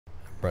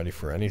ready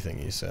for anything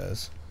he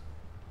says.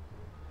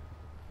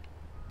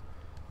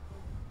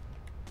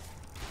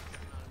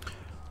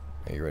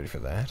 Are you ready for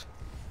that?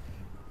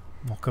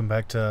 We'll come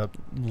back to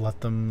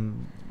let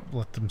them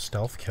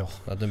stealth kill.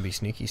 Let them be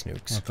sneaky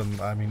snooks. Let them,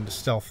 I mean,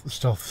 stealth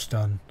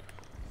stun.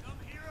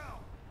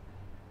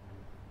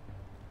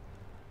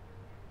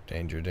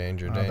 Danger,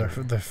 danger,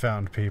 danger. They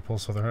found people,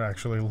 so they're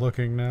actually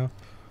looking now.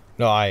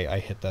 No, I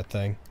hit that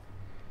thing.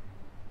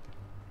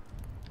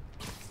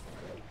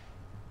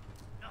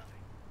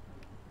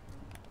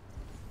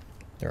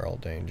 They're all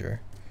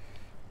danger.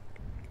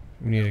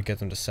 We need to get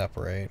them to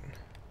separate.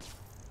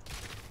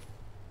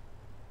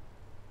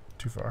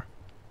 Too far.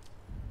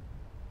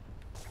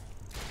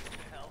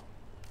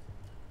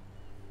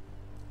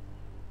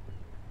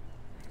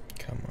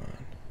 Come on.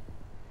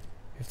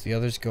 If the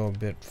others go a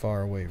bit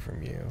far away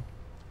from you.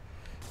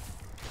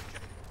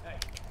 Hey, I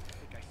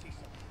think I see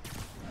something.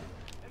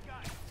 Hey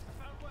guys,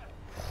 I found web.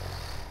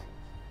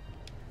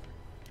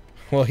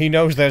 Well, he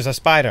knows there's a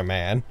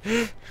Spider-Man.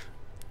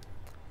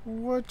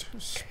 What?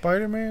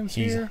 Spider-Man's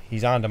here?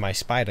 He's onto my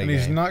spider And game.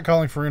 he's not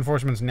calling for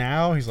reinforcements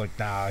now? He's like,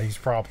 nah, he's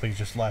probably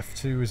just left.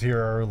 He was here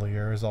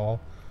earlier is all.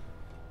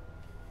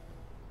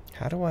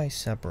 How do I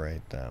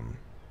separate them?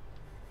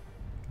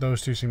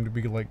 Those two seem to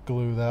be like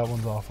glue. That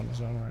one's off on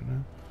his own right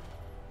now.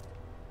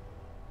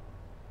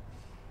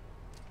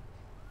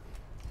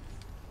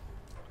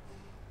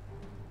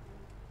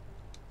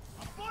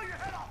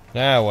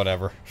 Nah,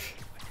 whatever.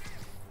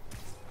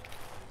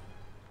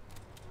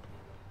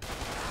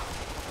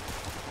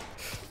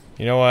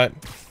 You know what?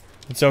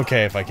 It's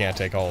okay if I can't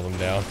take all of them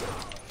down.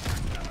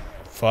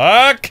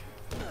 Fuck!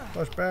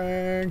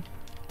 Flashbang!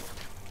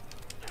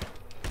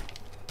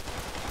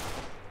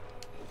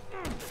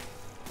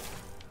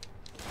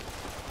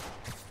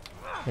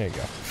 There you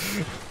go.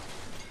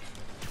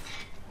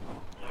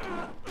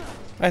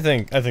 I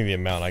think the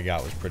amount I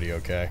got was pretty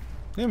okay.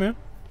 Yeah, man.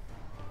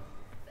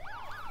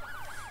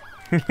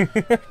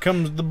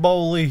 Comes the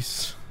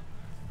bullies.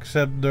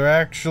 Except they're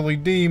actually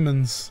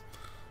demons.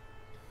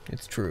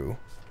 It's true.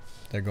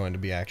 They're going to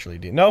be actually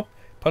nope,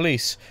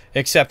 police.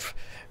 Except,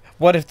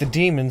 what if the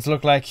demons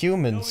look like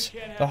humans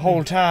the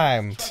whole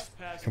time?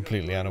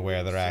 Completely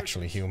unaware they're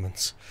actually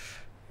humans.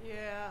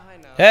 Yeah, I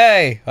know.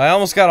 Hey, I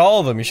almost got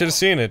all of them. You should have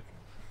seen it.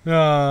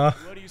 Ah.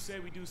 What do you say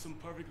we do some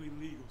perfectly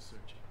legal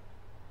searching?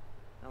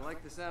 I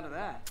like the sound of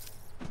that.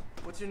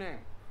 What's your name?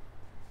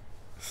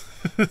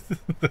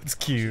 That's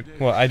cute.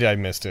 Well, I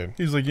missed it.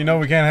 He's like, you know,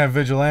 we can't have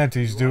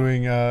vigilantes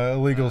doing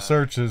illegal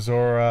searches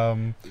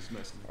or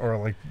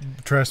like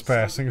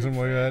trespassing or something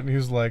like that. And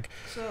he's like,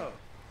 So,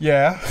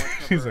 yeah.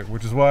 He's like,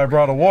 which is why I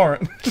brought a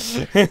warrant.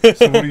 So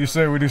what do you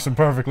say we do some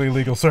perfectly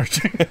legal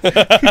searching?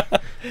 I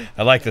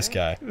like this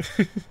guy.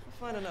 we'll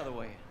find another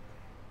way.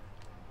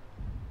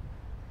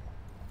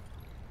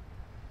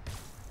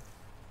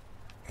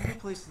 Any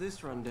place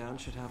this rundown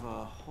should have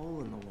a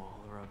hole in the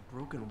wall or a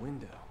broken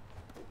window.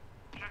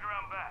 Check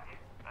around back.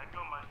 I'd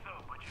go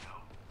myself, but you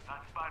know,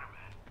 not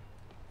Spider-Man.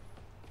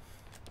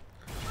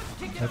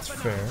 That's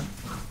fair.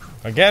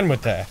 Again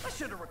with that. I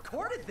should have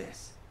recorded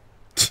this.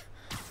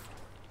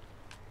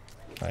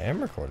 I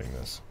am recording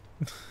this.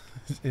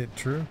 Is it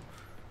true?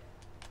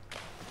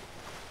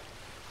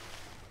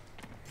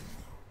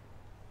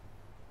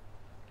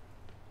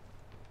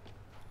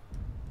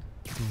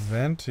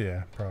 Vent?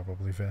 Yeah,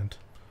 probably vent.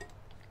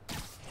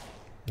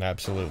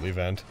 Absolutely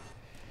vent.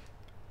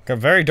 A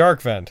very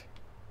dark vent.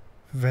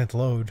 Vent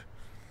load.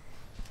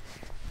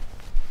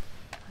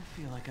 I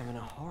feel like I'm in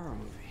a horror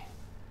movie.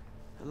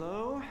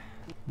 Hello?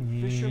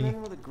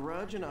 Fisherman with a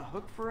grudge and a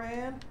hook for a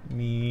hand?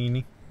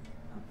 Meanie.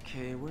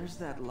 Okay, where's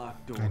that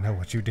locked door? I know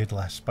what you did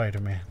last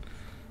Spider-Man.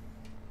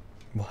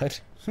 What?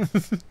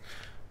 Because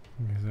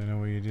I know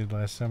what you did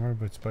last summer,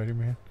 but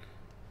Spider-Man.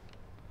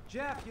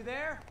 Jeff, you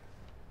there?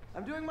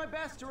 I'm doing my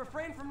best to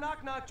refrain from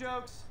knock-knock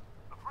jokes.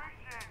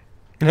 Appreciate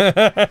it.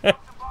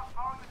 That's The box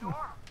powering the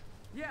door.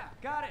 Yeah,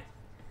 got it.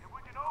 If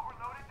we can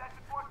overload it, that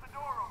should force the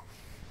door open.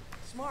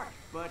 Smart,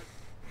 but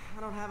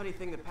I don't have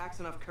anything that packs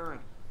enough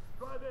current.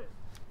 Try this.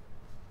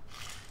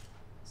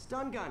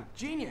 Stun gun,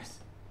 genius.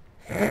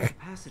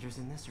 Capacitors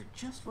in this are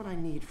just what I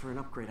need for an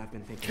upgrade I've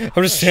been thinking of.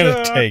 I'm just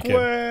gonna take it.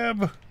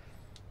 Web.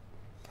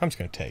 I'm just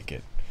gonna take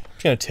it. I'm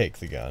just gonna take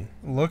the gun.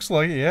 Looks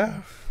like it,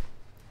 yeah.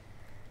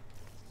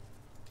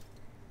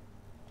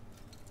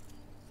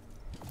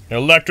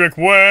 Electric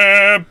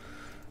web!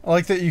 I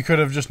like that you could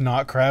have just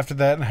not crafted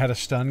that and had a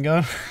stun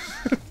gun.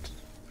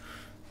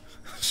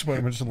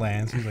 Spider-Man just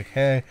lands. He's like,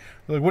 hey.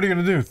 They're like, what are you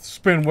gonna do?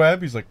 Spin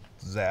web? He's like,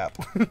 zap.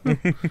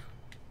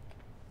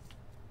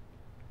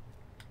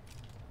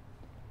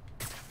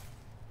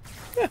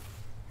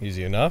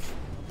 Easy enough.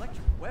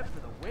 Electric web for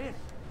the win.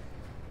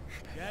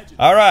 Gadget.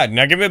 Alright,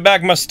 now give me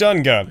back my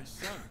stun gun. My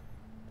son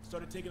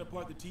started taking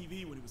apart the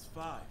TV when he was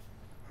 5.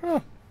 Huh.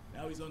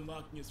 Now he's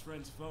unlocking his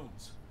friends'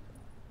 phones.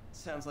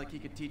 Sounds like he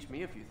could teach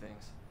me a few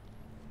things.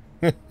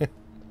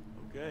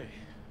 Okay.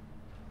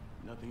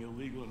 Nothing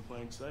illegal in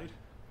plain sight.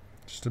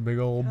 Just a big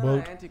old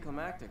boat.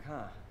 Anticlimactic,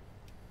 huh?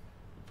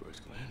 At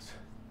first glance.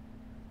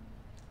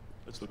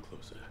 Let's look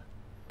closer.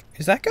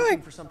 Is that guy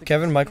Looking for something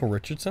Kevin specific? Michael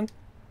Richardson?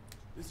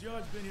 This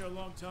yard's been here a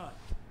long time.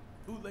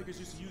 Bootleggers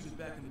used to use it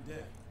back in the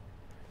day.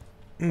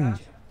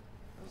 Gotcha.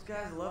 Those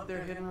guys love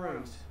their hidden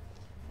rooms.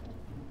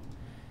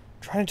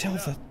 Trying to tell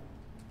if that.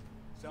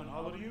 Sound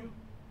hollow to you?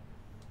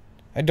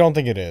 I don't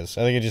think it is.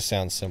 I think it just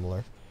sounds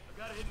similar. I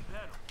got a hidden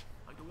panel,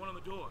 like the one on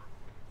the door.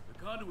 The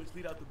conduits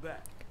lead out the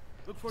back.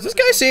 Look for Does this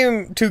another guy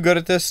seem too good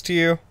at this to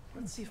you?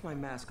 Let's see if my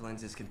mask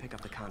lenses can pick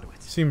up the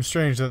conduits. Seems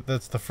strange that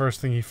that's the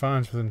first thing he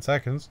finds within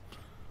seconds.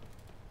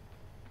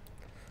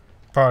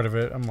 Part of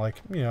it, I'm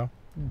like, you know,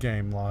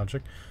 game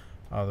logic.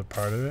 Other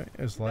part of it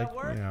is like,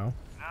 you know,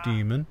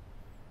 demon.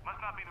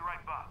 Must not be the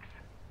right box.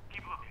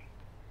 Keep looking.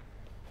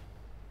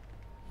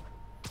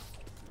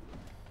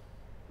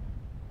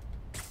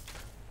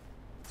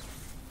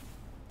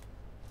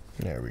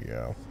 There we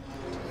go.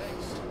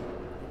 Thanks.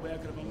 No way I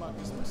could have unlocked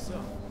this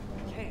myself.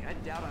 Hey, I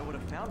doubt I would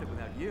have found it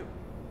without you.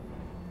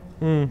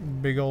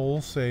 Big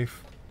ol'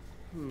 safe.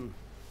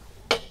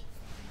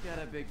 Got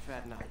a big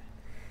fat nut.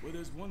 Well,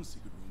 there's one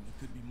secret room.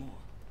 There could be more.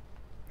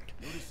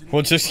 Notice any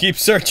We'll just keep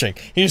searching.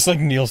 He just like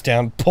kneels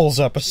down, pulls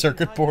up a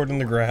circuit board in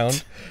the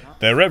ground.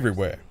 They're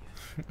everywhere.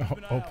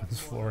 Opens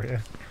floor, yeah.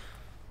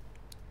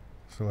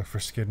 So look for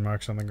skid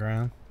marks on the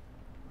ground.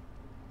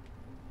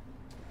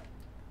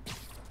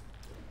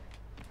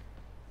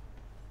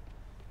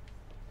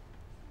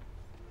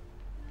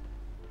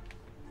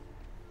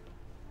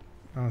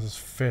 Oh, this is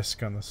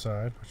Fisk on the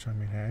side, which I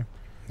mean, hey.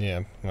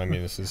 Yeah, I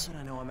mean this is Now that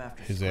I know I'm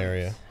after his scrapes,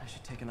 area. I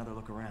should take another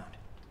look around.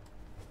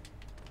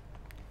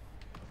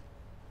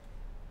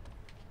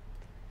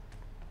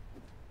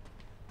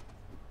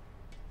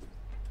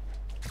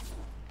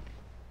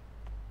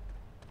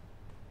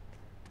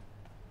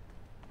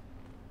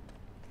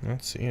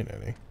 Not seeing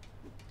any.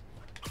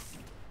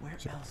 Where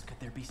else could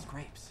there be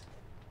scrapes?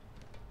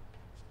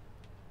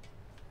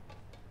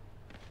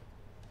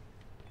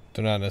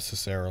 They're not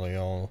necessarily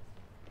all.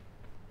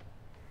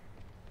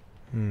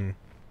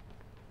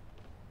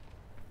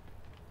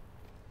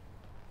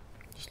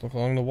 Just look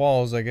along the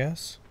walls, I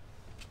guess.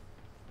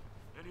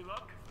 Any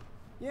luck?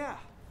 Yeah,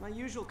 my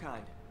usual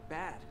kind.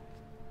 Bad.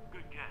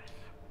 Good guess.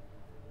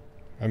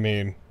 I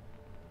mean,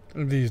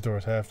 These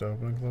doors have to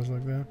open and close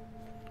like that.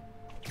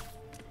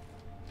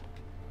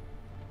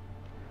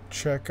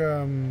 Check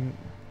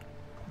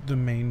the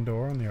main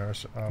door on the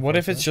what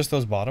if it's just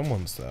those bottom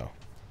ones though?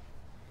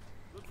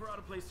 Look for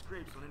out-of-place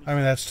scrapes on any I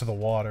mean, that's to the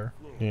water.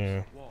 floors,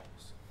 Yeah. walls.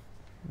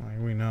 Like,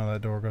 we know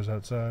that door goes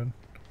outside.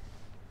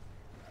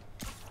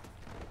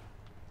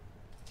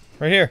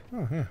 Right here.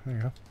 Oh, yeah, there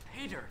you go.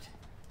 Pay dirt.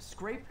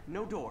 Scrape,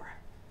 no door.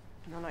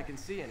 None I can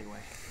see anyway.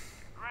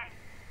 Great.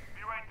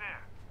 Be right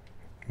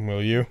there.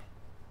 Will you?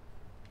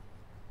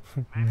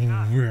 Maybe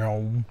not. Meow.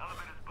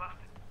 Elevator's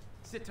busted.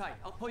 Sit tight.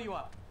 I'll pull you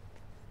up.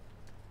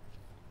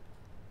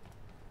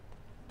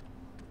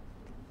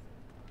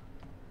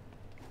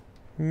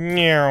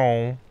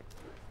 Meow.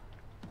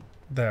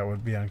 That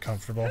would be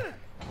uncomfortable.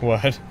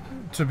 What?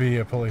 To be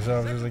a police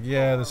officer's like,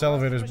 yeah, this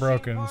elevator's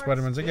broken. And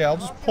Spider-Man's like, yeah, I'll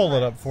just pull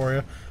it up for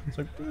you. It's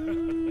like,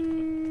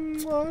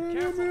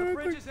 Careful, the I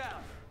bridge is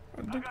out.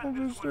 think I'll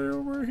just stay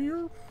over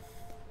here.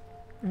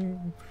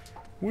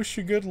 Wish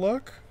you good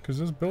luck, because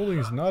this building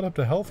is not up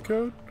to health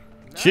code.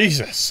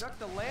 Jesus. Struck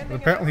the landing But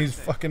and apparently he's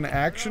everything. fucking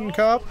action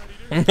cop.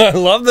 I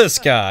love this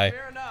guy.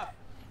 Fair enough.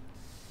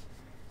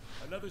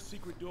 Another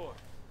secret door.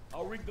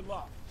 I'll rig the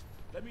lock.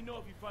 Let me know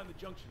if you find the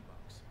junction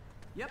box.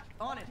 Yep,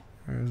 on it.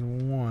 There's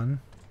one.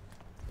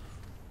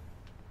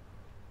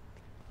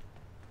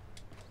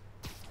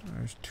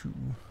 There's two.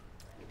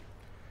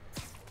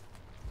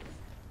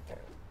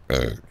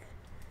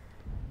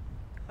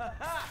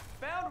 Haha!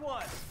 Found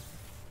one.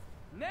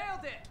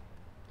 Nailed it.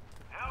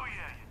 Hell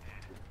yeah,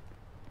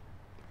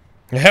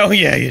 you did. Hell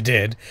yeah, you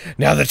did.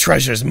 Now the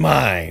treasure's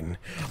mine.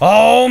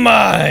 All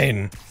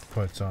mine.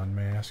 Puts on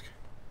mask.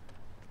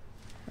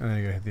 And then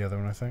you gotta hit the other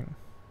one, I think.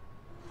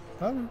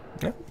 Oh,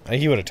 Yeah,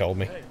 he would have told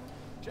me. Hey,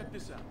 check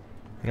this out.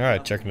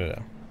 Alright, checking it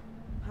out.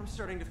 I'm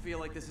starting to feel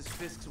like this is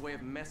Fisk's way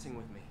of messing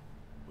with me.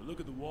 But look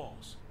at the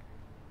walls.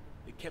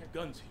 They kept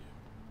guns here.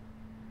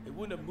 They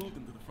wouldn't have moved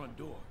them to the front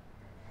door.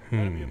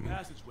 Gotta be a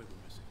passageway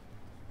we're missing.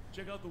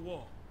 Check out the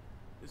wall.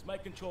 This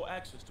might control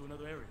access to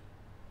another area.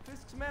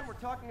 Fisk's men were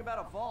talking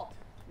about a vault.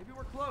 Maybe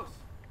we're close.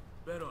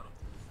 Bet on it.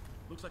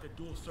 Looks like a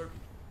dual circuit.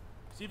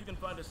 See if you can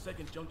find a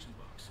second junction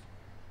box.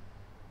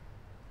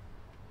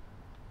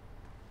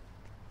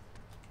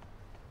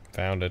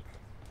 Found it.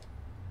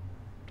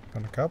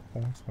 got a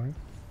couple. It's like,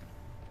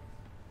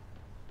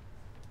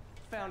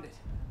 Found it.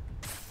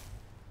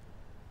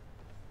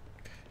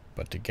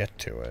 But to get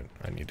to it,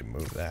 I need to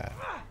move that.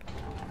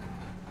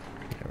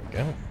 There we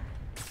go.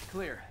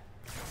 Clear.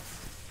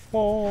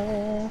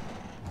 oh.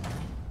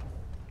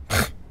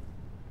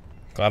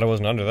 Glad I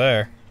wasn't under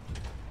there.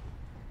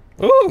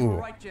 Ooh!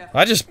 Right, Jeff.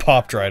 I just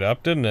popped right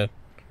up, didn't it?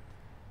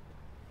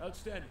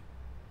 Outstanding.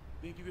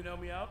 Think you can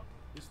help me out?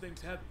 This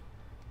thing's heavy.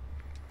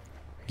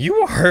 You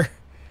are.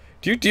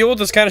 Do you deal with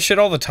this kind of shit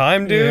all the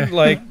time, dude? Yeah.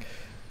 Like,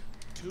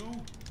 2,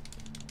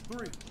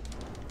 3.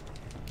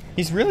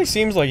 he really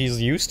seems like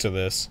he's used to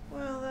this.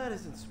 Well, that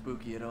isn't spooky.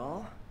 spooky at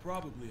all.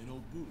 Probably an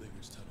old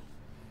bootlegger's tunnel.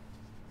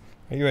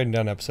 Are you writing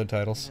down episode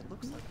titles? It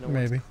looks like no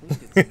Maybe. one's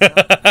cleaned it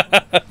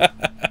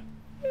since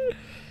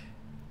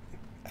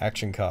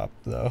Action Cop,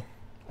 though.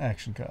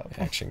 Action Cop.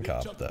 Action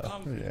Cop,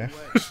 though. Yeah.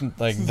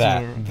 Like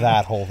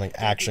that whole thing.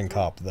 Action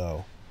Cop,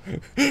 though.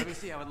 Let me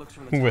see how it looks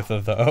from the top. With a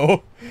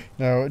though.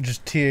 No,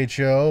 just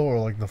THO or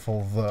like the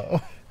full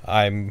though.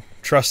 I'm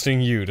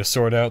trusting you to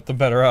sort out the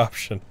better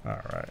option.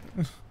 All right.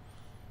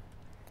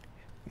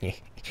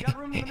 Got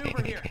room to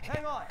maneuver here.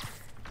 Hang on.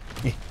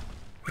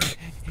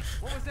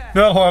 What was that?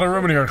 Not a lot of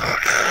room in here.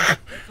 That's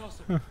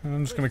awesome.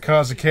 I'm just gonna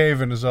cause a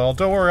cave in is all.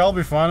 Don't worry, I'll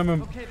be fine. I'm a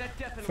Okay, that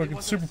definitely fucking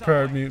wasn't a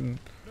superpowered subway. mutant.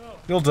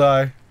 You'll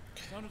die.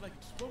 Sounded like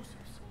explosives.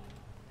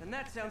 And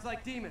that sounds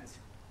like demons.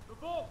 The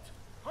vault!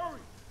 Hurry!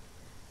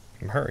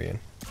 I'm hurrying.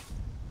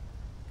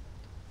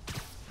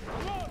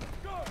 Come on,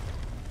 go!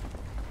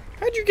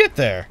 How'd you get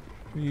there?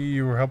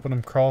 You were helping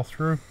him crawl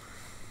through.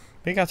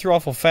 They got through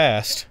awful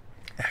fast.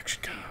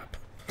 Action Cop.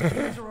 The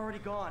demons are already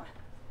gone.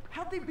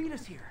 How'd they beat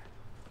us here?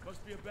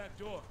 Must be a back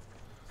door.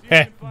 See if Heh.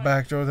 you can find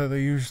Back door that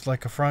they used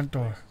like a front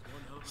door.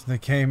 So they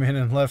came in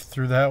and left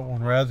through that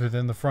one rather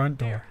than the front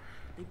door.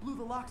 They blew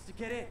the locks to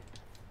get in.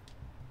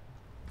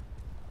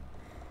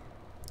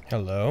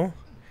 Hello?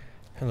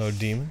 Hello,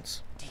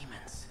 demons.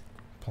 Demons.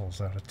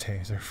 Pulls out a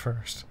taser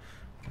first.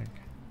 Like,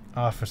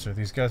 officer,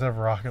 these guys have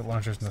rocket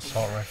launchers and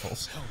assault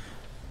rifles.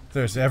 If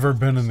there's ever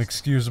been an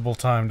excusable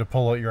time to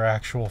pull out your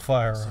actual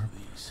firearm.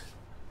 these.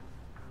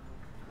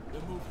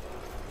 They're moving.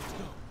 Let's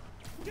go.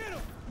 Get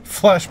him!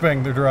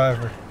 Flashbang the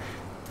driver.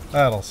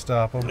 That'll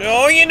stop him.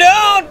 No, you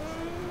don't!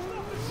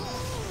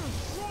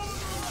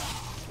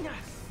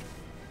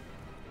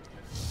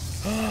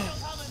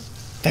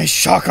 They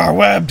shock our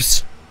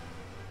webs!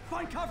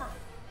 Find cover.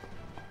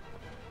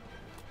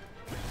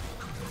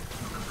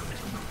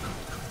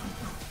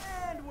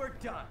 And we're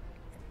done.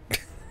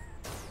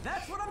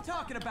 That's what I'm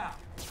talking about.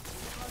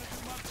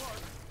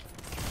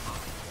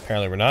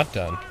 Apparently we're not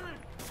done.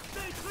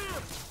 Stay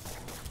clear!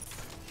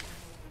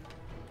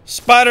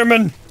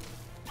 Spider-Man!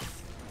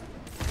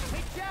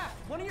 Hey, Jack,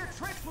 one of your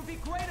tricks would be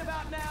great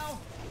about now.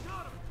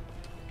 Got him!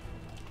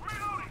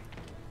 Reloading!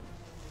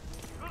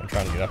 I'm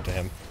trying to get up to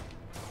him.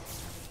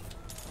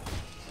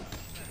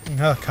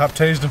 Ah, cop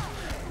tased him.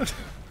 Now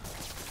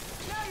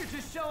you're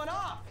just showing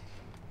off.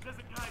 There's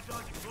a guy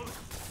dodging bullets.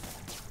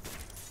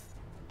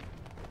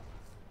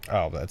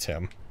 Oh, that's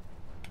him.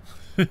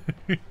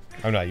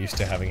 I'm not used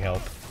to having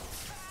help.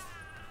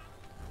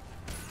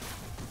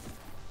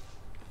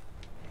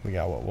 We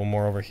got, what, one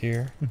more over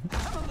here?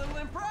 I'm a little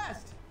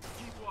impressed.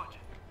 Keep watching.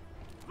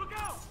 Look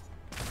out!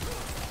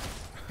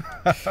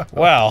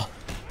 Well,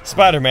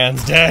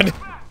 Spider-Man's dead.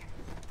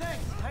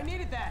 Thanks, I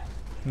needed that.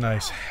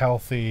 Nice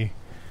healthy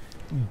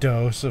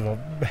dose of a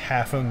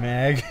half a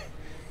mag.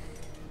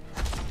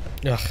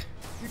 Ugh. Your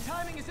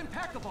timing is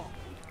impeccable.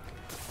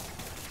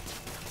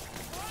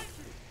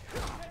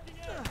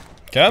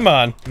 Come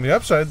on. On the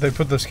upside, they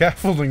put the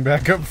scaffolding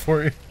back up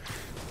for you.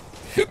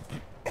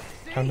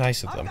 How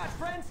nice of I've them. got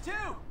friends too.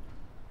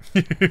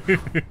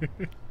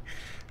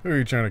 Who are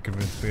you trying to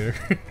convince, Peter?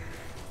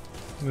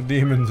 The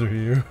demons are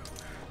you.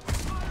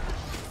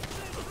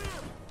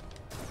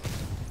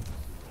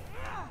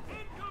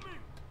 Incoming!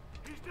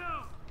 He's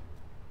down!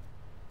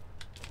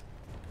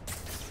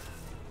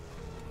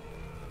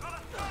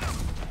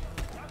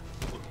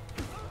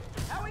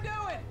 How we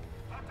doing?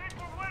 I think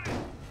we're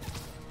winning!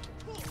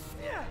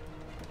 Yeah.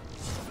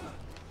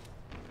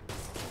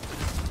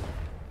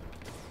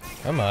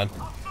 Come on.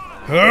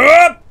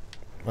 Hup!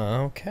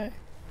 Okay.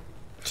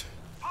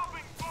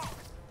 Popping smoke!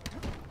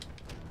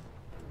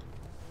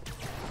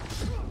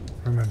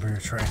 Remember your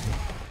training.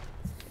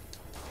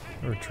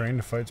 You were trained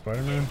to fight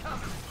Spider-Man? A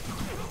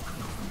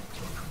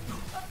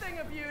thing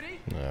of beauty.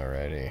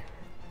 Alrighty.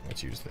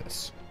 Let's use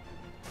this.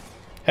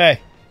 Hey!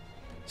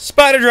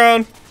 Spider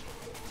drone!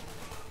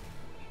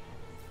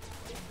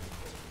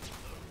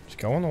 Just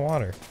go in the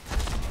water.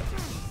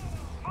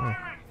 Firing!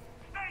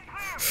 Stay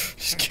clear!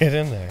 Just get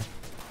in there.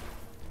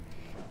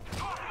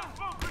 Tossing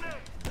smoke grenade!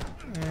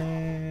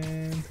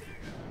 And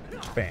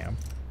bam.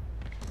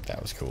 That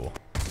was cool.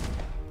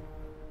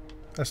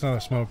 That's not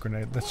a smoke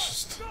grenade. That's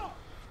just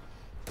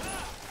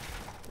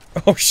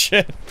Oh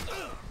shit!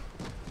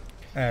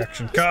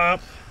 action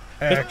cop.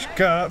 Action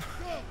cop.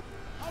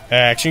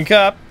 Action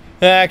cop!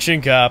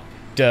 Action cop!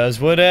 Does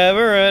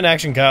whatever an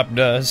action cop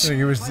does.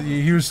 He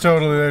was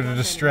totally there to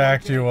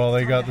distract you while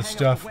they got the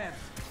stuff.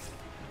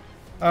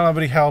 I don't know,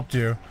 but he helped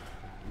you.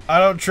 I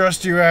don't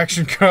trust you,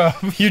 action cop.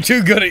 You're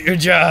too good at your I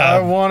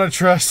job! want to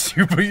trust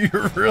you, but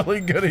you're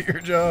really good at your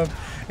job.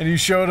 And you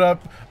showed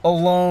up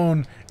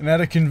alone and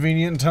at a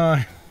convenient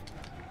time.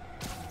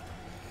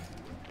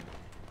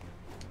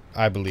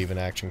 I believe in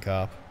action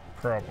cop.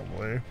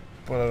 Probably.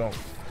 But I don't.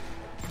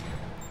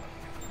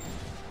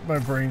 My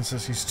brain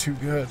says he's too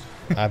good.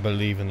 I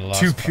believe in the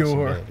lost Too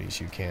pure. possibilities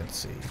you can't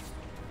see.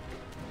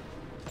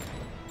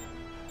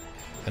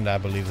 And I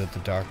believe that the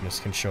darkness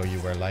can show you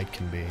where light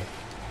can be.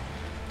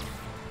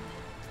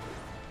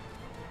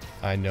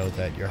 I know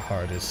that your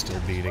heart is still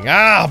beating.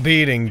 Ah,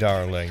 beating,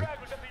 darling.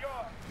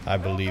 I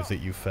believe that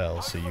you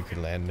fell so you could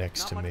land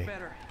next to Not me. much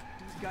better.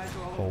 These guys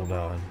are all Hold over the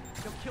road. on.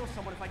 They'll kill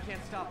someone if I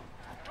can't stop.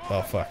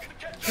 Oh, fuck.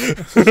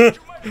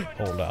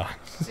 Hold on.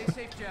 Stay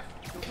safe, Jeff.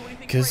 Don't do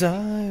anything Cause crazy.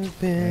 I've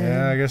been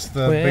Yeah, I guess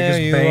the where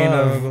biggest you bane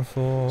are of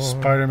before.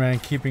 Spider-Man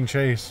keeping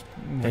chase.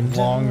 And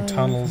Long I-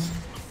 tunnels.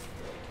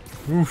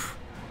 Oof.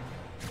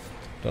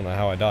 Don't know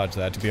how I dodged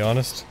that, to be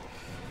honest.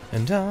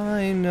 And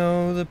I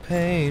know the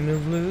pain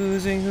of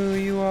losing who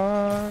you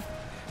are.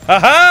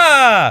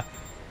 Aha!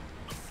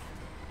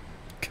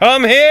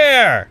 Come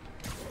here!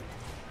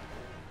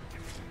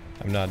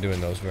 I'm not doing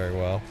those very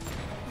well.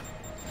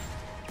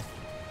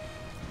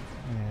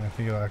 Yeah, I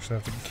think you'll actually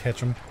have to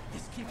catch him.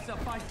 This keeps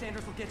up,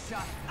 bystanders will get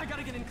shot. I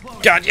gotta get in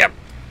close. God, yep.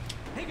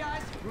 Hey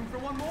guys, room for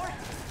one more?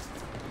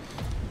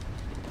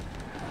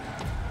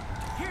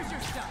 Here's your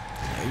stuff.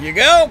 There you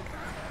go.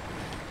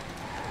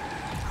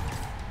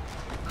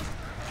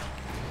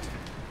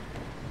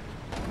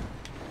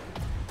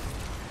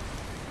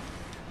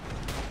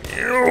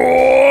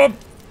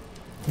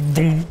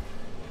 Boom.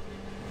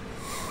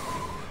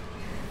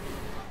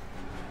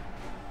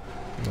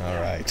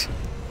 All right.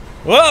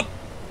 Whoop!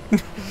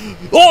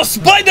 Oh,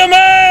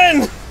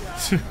 Spider-Man!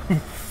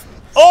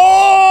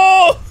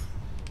 Oh!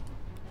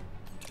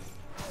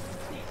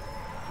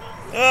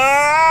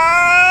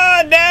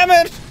 Ah, damn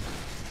it!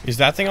 Is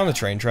that thing on the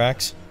train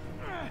tracks?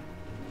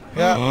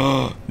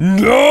 Yeah.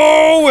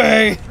 No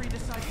way! Three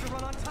decides to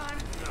run on time.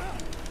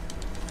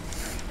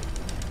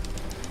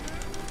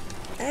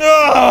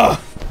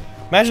 Ah!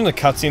 Imagine the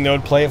cutscene they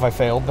would play if I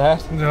failed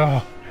that.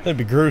 No. That'd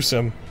be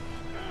gruesome.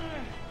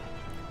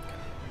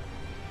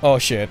 Oh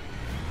shit.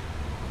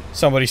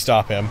 Somebody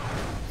stop him.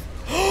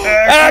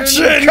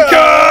 Action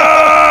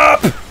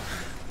Cop!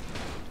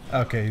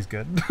 Okay, he's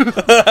good.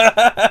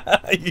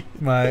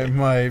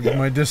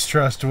 my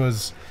distrust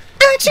was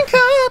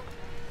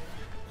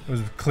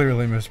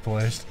clearly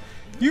misplaced.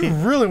 You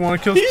really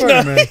want to kill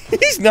Spider-Man?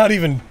 He's not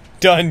even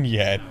done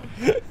yet.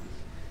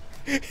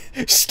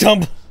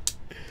 Stumble.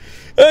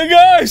 Hey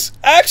guys!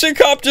 Action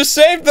Cop just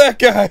saved that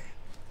guy!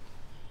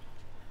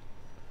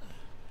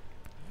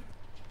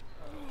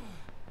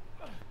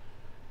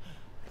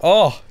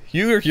 Oh,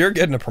 you're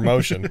getting a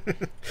promotion.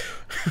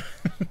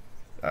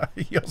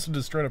 He also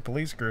destroyed a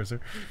police cruiser,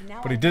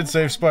 but he did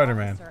save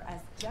Spider-Man.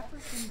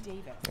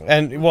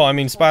 And, well, I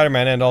mean,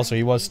 Spider-Man, and also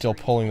he was still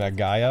pulling that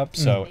guy up,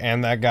 so,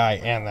 and that guy,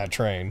 and that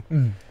train.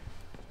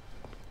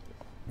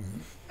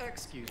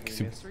 Excuse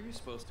me, miss. Are you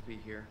supposed to be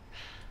here?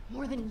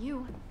 More than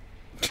you.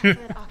 After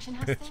that auction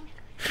house thing,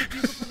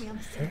 you put me on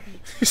the same page.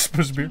 He's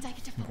supposed to Means be. I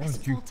get to More focus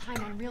than you, full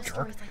time on real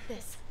stories like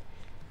this.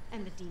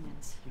 And the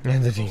demons.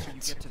 And the The closer you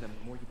demons. get to them,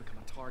 the more you become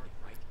a target,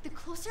 right? The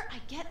closer I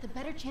get, the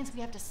better chance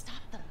we have to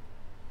stop them.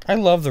 I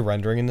love the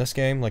rendering in this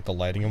game, like the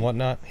lighting and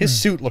whatnot. His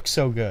suit looks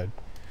so good.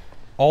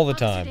 All the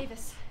Officer time.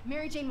 Davis,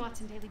 Mary Jane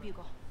Watson, Daily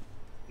Bugle.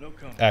 No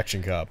comment.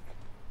 Action Cop.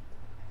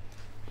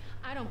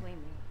 I don't blame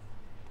you.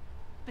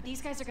 But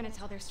these guys are gonna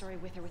tell their story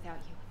with or without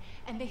you.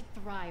 And they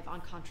thrive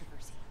on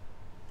controversy.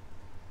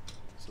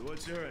 So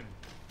what's your end?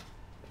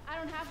 I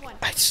don't have one.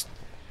 I just...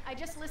 I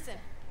just listen.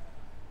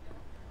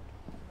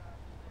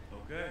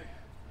 Okay.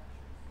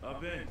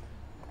 Up in.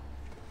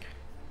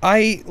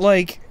 I,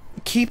 like,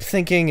 keep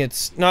thinking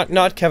it's...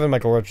 Not Kevin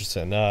Michael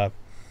Richardson,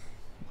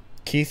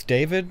 Keith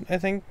David, I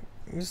think,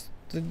 is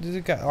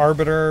the guy,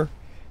 Arbiter,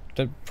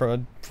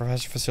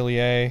 Professor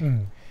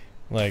Facilier.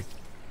 Like,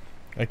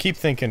 I keep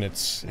thinking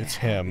it's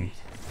him.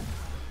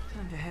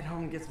 Time to head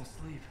home and get some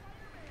sleep.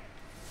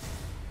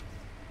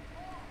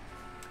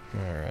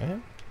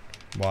 Alright.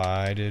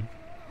 Why did...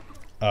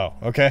 Oh,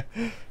 okay.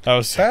 That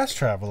was... Fast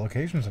travel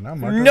locations are now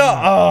marked. No!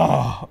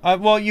 Oh!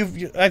 Well,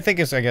 I think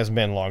it's, I guess,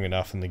 been long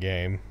enough in the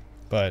game.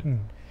 But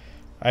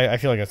I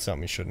feel like that's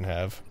something you shouldn't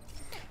have.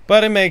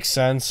 But it makes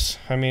sense.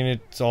 I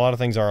mean, a lot of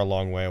things are a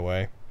long way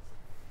away.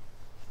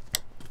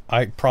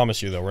 I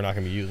promise you, though, we're not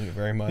going to be using it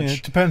very much. Yeah,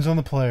 it depends on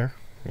the player.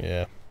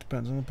 Yeah.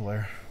 Depends on the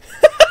player.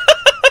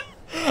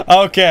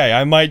 Okay,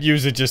 I might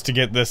use it just to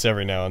get this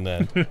every now and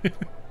then.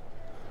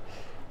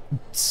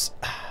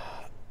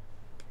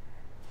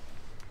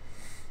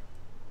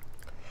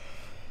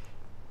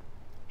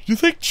 Do you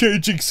think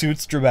changing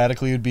suits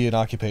dramatically would be an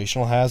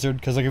occupational hazard?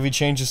 Because, like, if he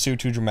changed his suit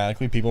too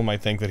dramatically, people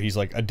might think that he's,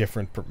 like, a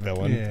different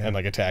villain and,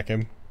 like, attack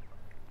him.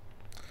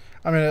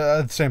 I mean,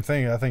 the same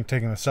thing. I think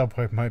taking the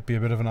subway might be a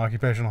bit of an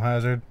occupational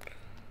hazard.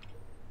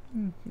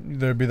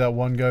 There'd be that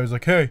one guy who's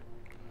like, "Hey,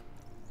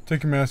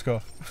 take your mask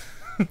off."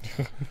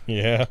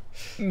 Yeah.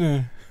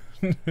 Nah.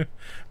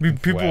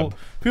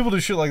 people do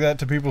shit like that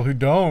to people who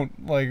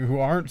don't, like, who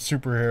aren't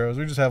superheroes.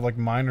 We just have, like,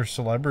 minor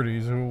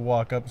celebrities who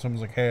walk up and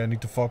someone's like, "Hey, I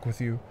need to fuck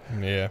with you."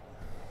 Yeah.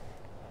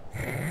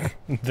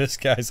 This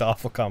guy's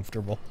awful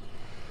comfortable.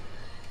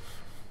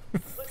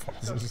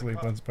 Falls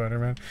asleep on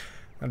Spider-Man.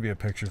 That'd be a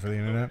picture for the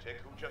internet.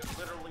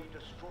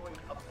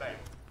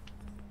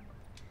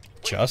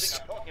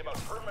 Just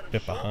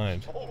bit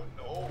behind. Oh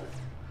no,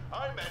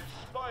 I meant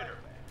Spider-Man.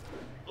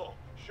 Look,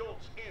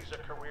 Schultz is a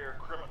career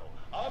criminal,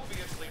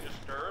 obviously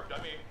disturbed.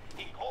 I mean,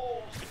 he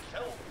calls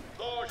himself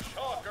the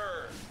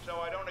Shocker, so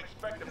I don't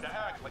expect him to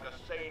act like a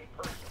sane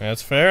person.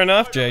 That's fair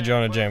enough, J. Spider-Man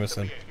Jonah claims to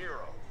Jameson. be a hero.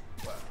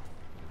 Well,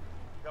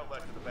 tell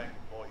that to the bank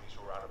employees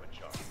who are out of a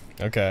job.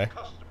 Okay.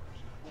 Customers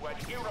who had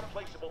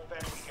irreplaceable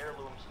family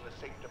heirlooms in the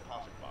safe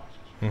deposit boxes.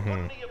 Mhm.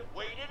 Couldn't he have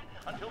waited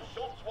until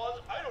Schultz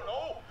was, I don't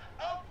know,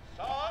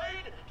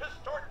 outside to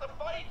start the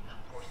fight?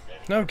 Of course, then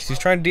No, because he's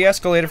trying to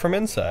de-escalate it from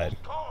inside.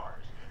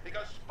 cars,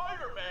 because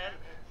Spider-Man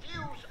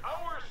views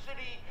our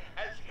city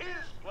as his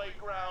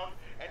playground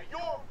and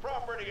your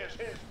property as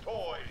his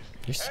toys.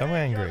 You're so And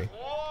he angry. just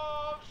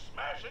loves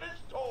smashing his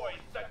toys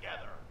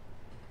together.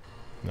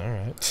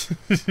 Alright.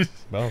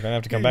 Well, we're gonna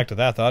have to come back to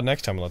that thought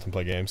next time we let them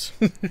play games.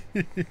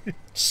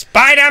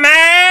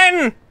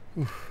 Spider-Man!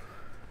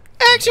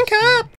 Action Cop!